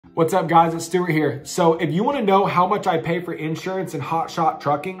What's up guys, it's Stuart here. So if you wanna know how much I pay for insurance and Hotshot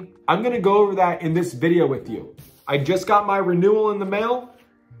trucking, I'm gonna go over that in this video with you. I just got my renewal in the mail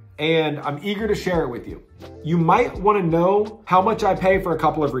and I'm eager to share it with you. You might wanna know how much I pay for a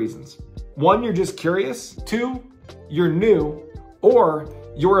couple of reasons. One, you're just curious. Two, you're new, or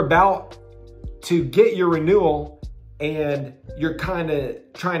you're about to get your renewal and you're kinda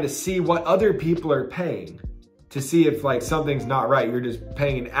trying to see what other people are paying to see if like something's not right. You're just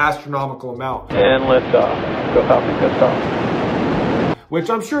paying an astronomical amount. And lift off. Go copy, lift off. Which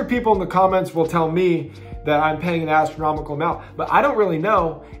I'm sure people in the comments will tell me that I'm paying an astronomical amount, but I don't really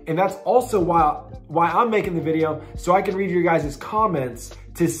know. And that's also why I'm making the video, so I can read your guys' comments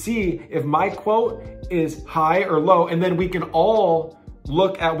to see if my quote is high or low. And then we can all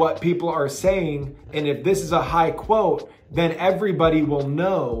look at what people are saying. And if this is a high quote, then everybody will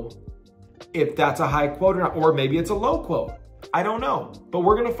know if that's a high quote or not, or maybe it's a low quote. I don't know, but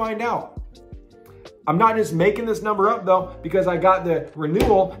we're gonna find out. I'm not just making this number up though, because I got the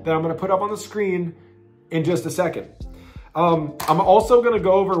renewal that I'm gonna put up on the screen in just a second. I'm also gonna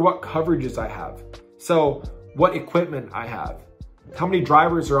go over what coverages I have. So what equipment I have, how many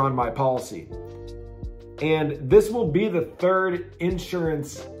drivers are on my policy. And this will be the third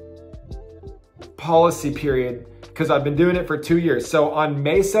insurance policy period because I've been doing it for 2 years. So on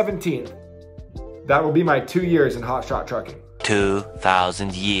May 17th, that will be my 2 years in Hotshot trucking.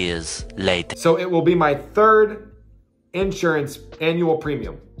 2,000 years later. So it will be my third insurance annual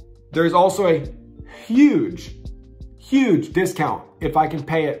premium. There's also a huge discount if I can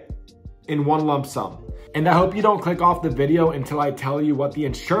pay it in one lump sum. And I hope you don't click off the video until I tell you what the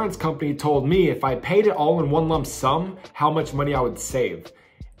insurance company told me if I paid it all in one lump sum, how much money I would save.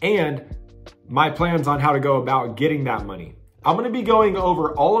 And my plans on how to go about getting that money. I'm gonna be going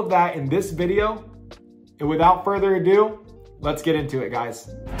over all of that in this video. And without further ado, let's get into it, guys.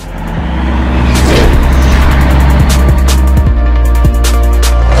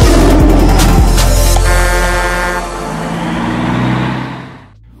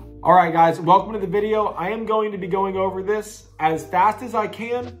 All right, guys, welcome to the video. I am going to be going over this as fast as I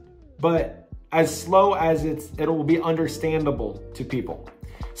can, but as slow as it will be understandable to people.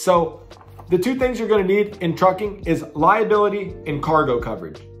 So the two things you're gonna need in trucking is liability and cargo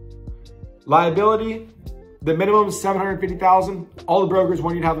coverage. Liability, the minimum is $750,000. All the brokers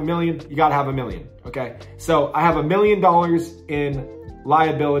want you to have $1 million. You gotta have $1 million, okay? So I have $1 million in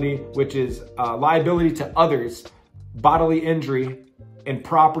liability, which is liability to others, bodily injury, and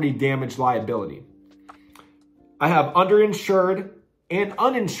property damage liability. I have underinsured and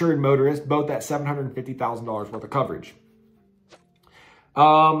uninsured motorists, both at $750,000 worth of coverage.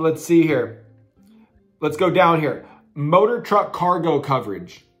 Let's see here. Let's go down here. Motor truck cargo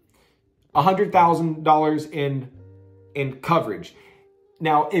coverage, $100,000 in coverage.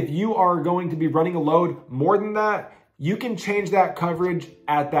 Now, if you are going to be running a load more than that, you can change that coverage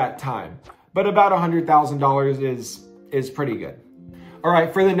at that time. But about $100,000 is pretty good. All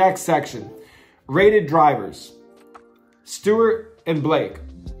right, for the next section, rated drivers, Stuart and Blake.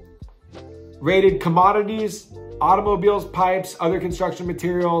 Rated commodities, automobiles, pipes, other construction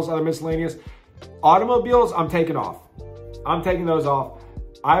materials, other miscellaneous. Automobiles, I'm taking off. I'm taking those off.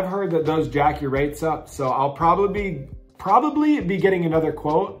 I've heard that those jack your rates up, so I'll probably be getting another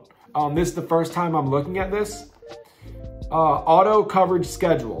quote. This is the first time I'm looking at this. Auto coverage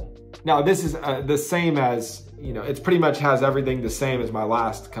schedule. Now this is the same as, you know, it's pretty much has everything the same as my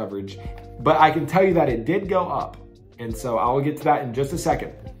last coverage, but I can tell you that it did go up. And so I'll get to that in just a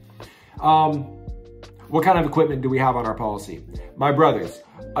second. What kind of equipment do we have on our policy? My brother's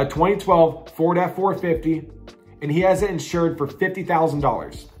a 2012 Ford F450, and he has it insured for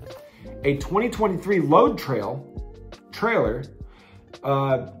 $50,000. A 2023 load trailer,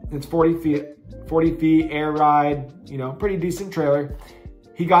 it's 40 feet, air ride, you know, pretty decent trailer.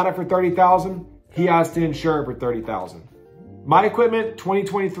 He got it for $30,000. He has to insure it for $30,000. My equipment,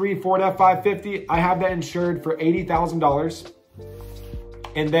 2023 Ford F550, I have that insured for $80,000.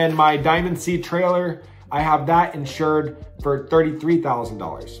 And then my Diamond C trailer, I have that insured for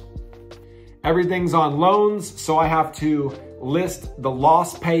 $33,000. Everything's on loans, so I have to list the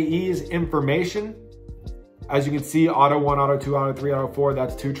lost payees information. As you can see, Auto 1, Auto 2, Auto 3, Auto 4,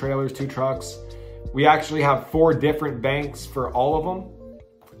 that's 2 trailers, 2 trucks. We actually have 4 different banks for all of them.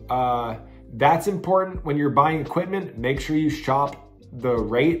 That's important when you're buying equipment. Make sure you shop the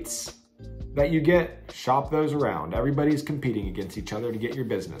rates that you get. Shop those around. Everybody's competing against each other to get your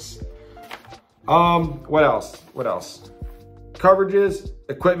business. What else? Coverages,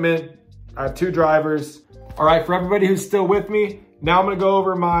 equipment. I have 2 drivers. All right, for everybody who's still with me, now I'm gonna go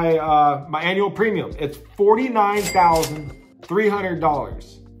over my my annual premium. It's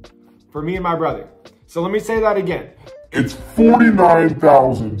 $49,300. for me and my brother. So let me say that again. It's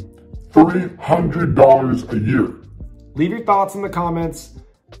 $49,300 a year. Leave your thoughts in the comments.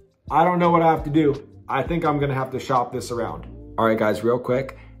 I don't know what I have to do. I think I'm gonna have to shop this around. All right, guys, real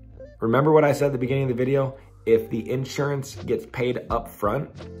quick. Remember what I said at the beginning of the video? If the insurance gets paid up front,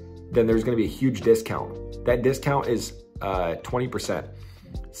 then there's gonna be a huge discount. That discount is 20%.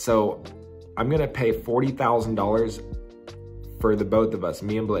 So I'm gonna pay $40,000 for the both of us,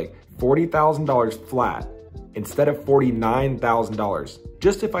 me and Blake. $40,000 flat instead of $49,000.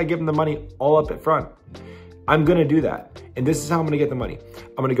 Just if I give him the money all up at front. I'm gonna do that. And this is how I'm gonna get the money.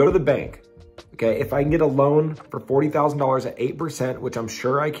 I'm gonna go to the bank. Okay, if I can get a loan for $40,000 at 8%, which I'm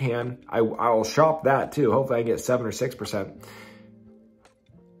sure I can, I'll shop that too. Hopefully I can get 7 or 6%.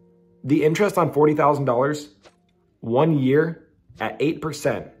 The interest on $40,000, 1 year at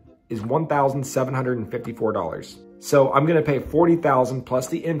 8% is $1,754. So I'm gonna pay $40,000 plus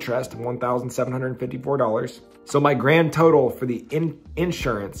the interest, $1,754. So my grand total for the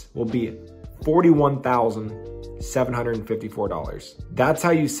insurance will be $41,754. That's how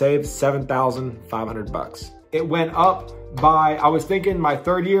you save $7,500. It went up by, I was thinking my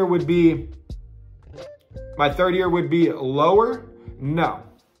third year would be lower. No,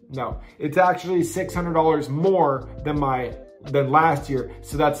 it's actually $600 more than last year.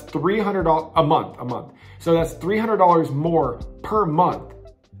 So that's $300 a month. So that's $300 more per month.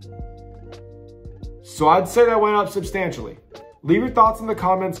 So I'd say that went up substantially. Leave your thoughts in the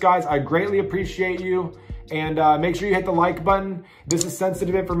comments, guys. I greatly appreciate you. And make sure you hit the like button. This is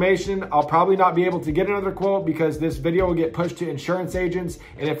sensitive information. I'll probably not be able to get another quote because this video will get pushed to insurance agents.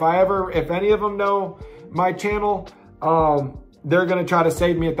 And if any of them know my channel, they're gonna try to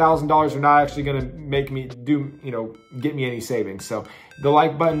save me $1,000. They're not actually gonna make me get me any savings. So the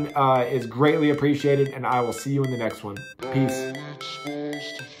like button is greatly appreciated, and I will see you in the next one. Peace.